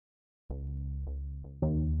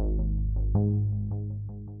Hello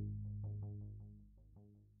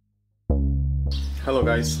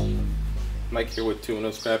guys, Mike here with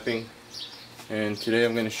 2-0 Scrapping, and today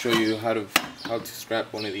I'm going to show you how to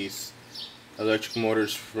scrap one of these electric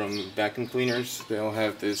motors from vacuum cleaners. They all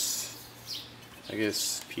have this, I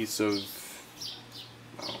guess, piece of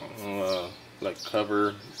like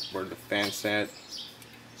cover where the fan's at.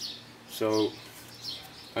 So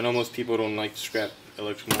I know most people don't like to scrap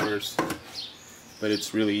electric motors, but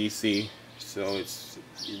it's really easy. So it's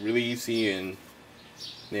really easy, and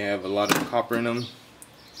they have a lot of copper in them.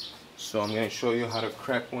 So I'm going to show you how to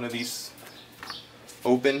crack one of these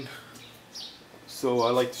open. So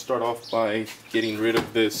I like to start off by getting rid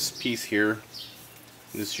of this piece here.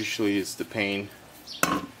 This usually is the pain.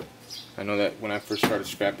 I know that when I first started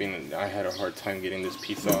scrapping, I had a hard time getting this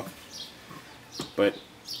piece off. But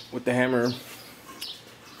with the hammer,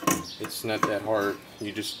 it's not that hard.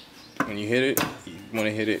 You just, when you hit it, you want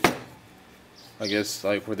to hit it, I guess,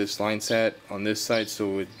 like where this line's at on this side,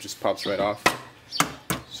 so it just pops right off.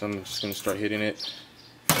 So I'm just going to start hitting it.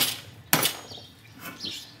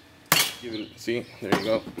 Just give it, see, there you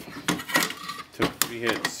go. Took 3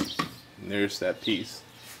 hits, and there's that piece.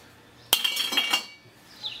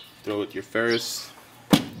 Throw it with your ferrous.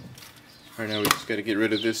 Alright, now we just got to get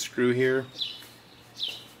rid of this screw here.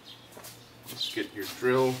 Just get your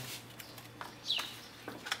drill.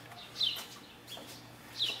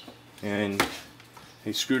 And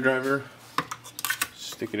a screwdriver.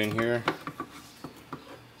 Stick it in here,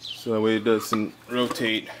 so that way it doesn't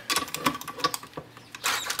rotate.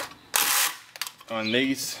 On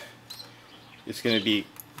these, it's going to be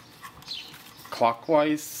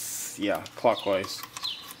clockwise, yeah, clockwise,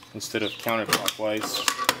 instead of counterclockwise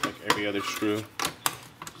like every other screw.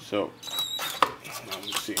 So, let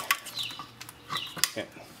me see. Yeah,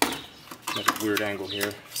 make a weird angle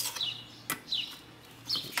here.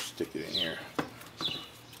 Just stick it in here.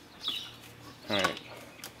 Alright.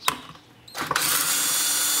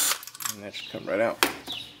 And that should come right out.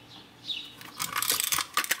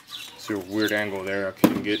 It's a weird angle there. I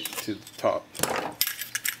couldn't get to the top.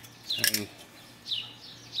 And you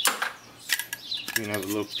can have a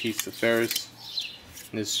little piece of ferrous.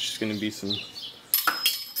 And this is just going to be some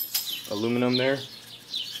aluminum there.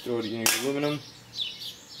 Throw it in your aluminum.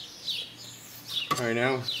 Alright,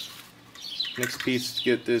 now, next piece, to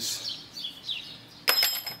get this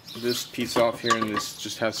piece off here, and this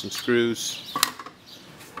just has some screws.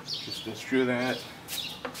 Just unscrew that.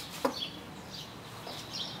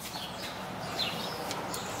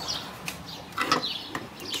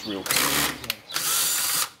 It's real cool.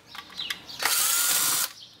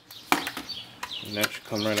 And that should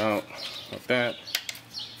come right out like that.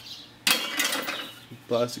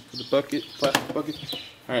 Plastic for the bucket, plastic bucket.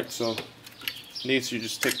 Alright, so next you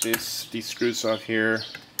just take these screws off here.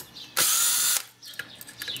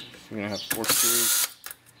 You're going to have 4 screws.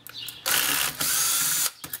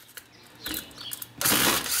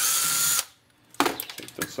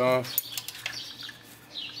 Take this off.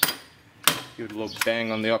 Give it a little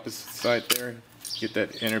bang on the opposite side there. Get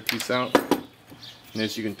that inner piece out. And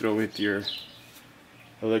this you can throw with your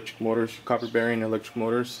electric motors, copper bearing electric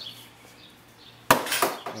motors.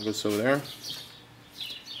 That goes over there.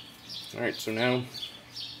 Alright, so now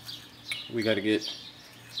we got to get,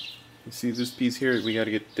 you see this piece here, we got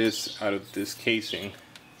to get this out of this casing.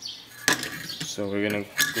 So we're going to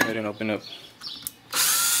go ahead and open up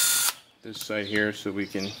this side here so we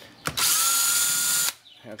can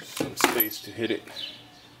have some space to hit it.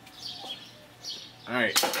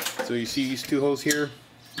 Alright, so you see these 2 holes here?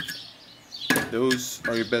 Those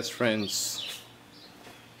are your best friends.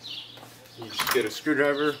 You just get a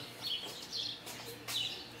screwdriver.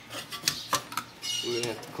 We're going to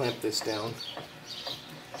have to clamp this down.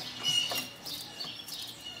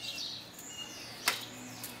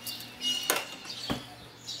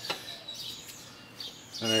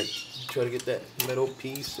 Alright, try to get that metal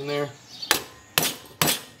piece in there.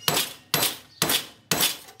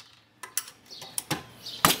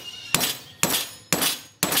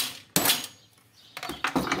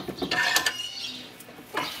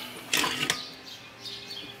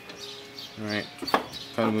 Alright,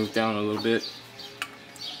 kind of move down a little bit.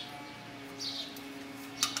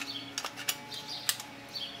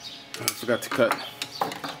 I forgot to cut.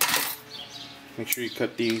 Make sure you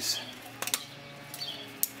cut these.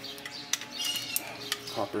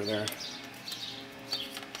 Copper there.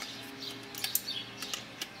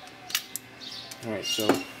 Alright, so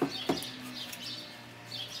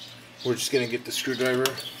we're just going to get the screwdriver,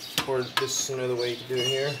 or this is another way you can do it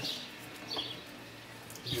here.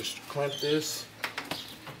 Just clamp this,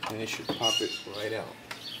 and it should pop it right out.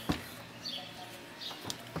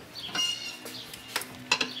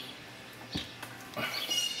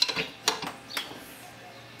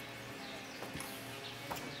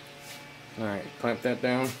 clamp that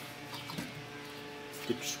down.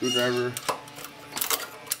 Get your screwdriver.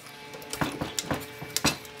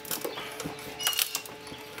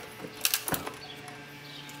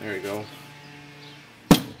 There you go.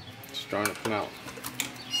 It's starting to come out.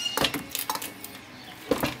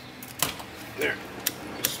 There.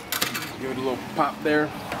 Just give it a little pop there.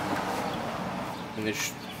 And it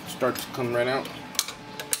starts to come right out.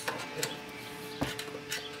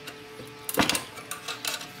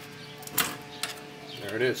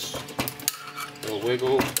 There it is. A little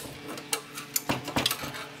wiggle.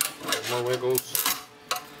 More wiggles.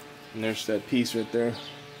 And there's that piece right there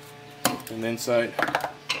on the inside.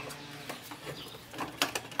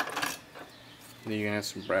 Then you're gonna have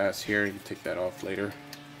some brass here. You can take that off later.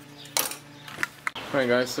 Alright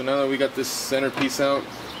guys, so now that we got this center piece out,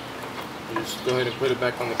 you just go ahead and put it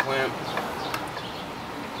back on the clamp.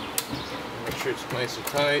 Make sure it's nice and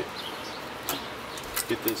tight.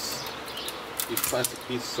 Get these plastic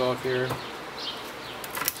pieces off here.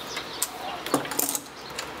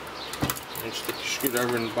 And stick your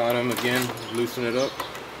screwdriver in the bottom again, loosen it up.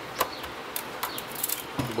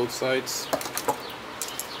 Both sides.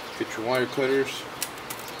 Get your wire cutters.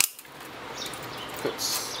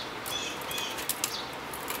 Cuts.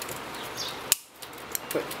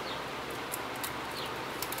 Cut.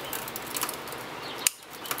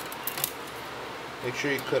 Make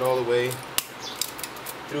sure you cut all the way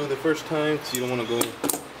through the first time, so you don't want to go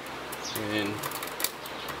and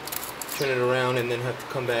turn it around and then have to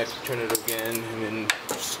come back, turn it again, and then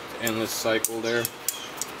just endless cycle there.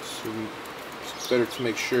 So it's better to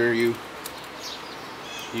make sure you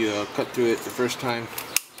cut through it the first time.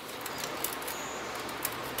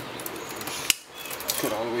 Just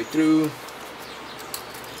cut all the way through.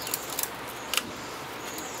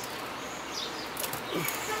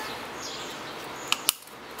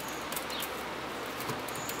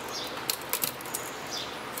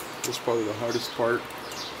 This is probably the hardest part.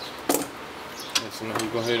 And so now you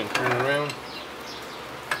go ahead and turn it around.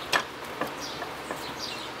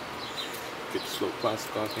 Get this little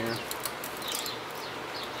plastic off here.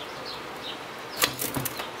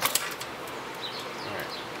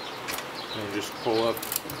 Alright. And just pull up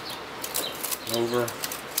and over.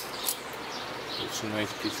 There's some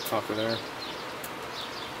nice piece of copper there.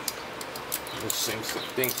 The same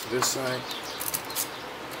thing to this side.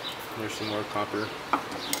 There's some more copper.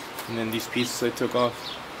 And then these pieces I took off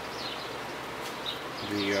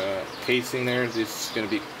the casing there, this is going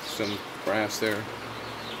to be some brass there.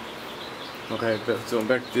 Okay, so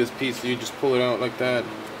back to this piece, you just pull it out like that.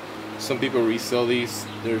 Some people resell these.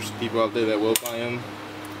 There's people out there that will buy them,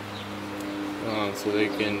 so they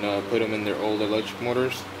can put them in their old electric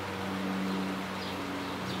motors.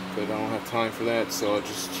 But I don't have time for that, so I'll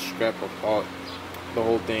just scrap up the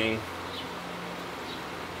whole thing.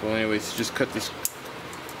 Well, anyways, just cut this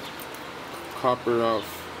copper off,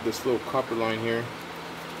 this little copper line here,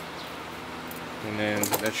 and then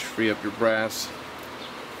that should free up your brass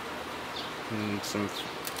and some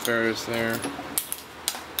ferrous there.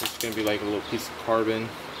 It's going to be like a little piece of carbon,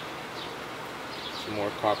 some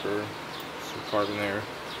more copper, some carbon there,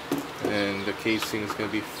 and then the casing is going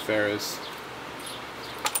to be ferrous.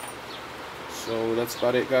 So that's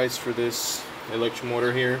about it, guys, for this electric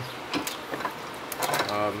motor here.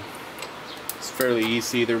 It's fairly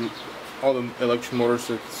easy. All the electric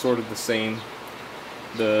motors are sort of the same.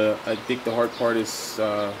 I think the hard part is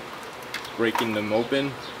breaking them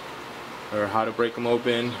open, or how to break them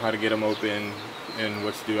open, how to get them open, and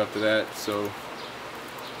what to do after that. So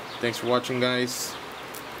thanks for watching, guys.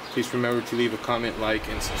 Please remember to leave a comment, like,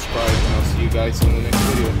 and subscribe, and I'll see you guys in the next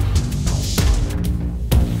video.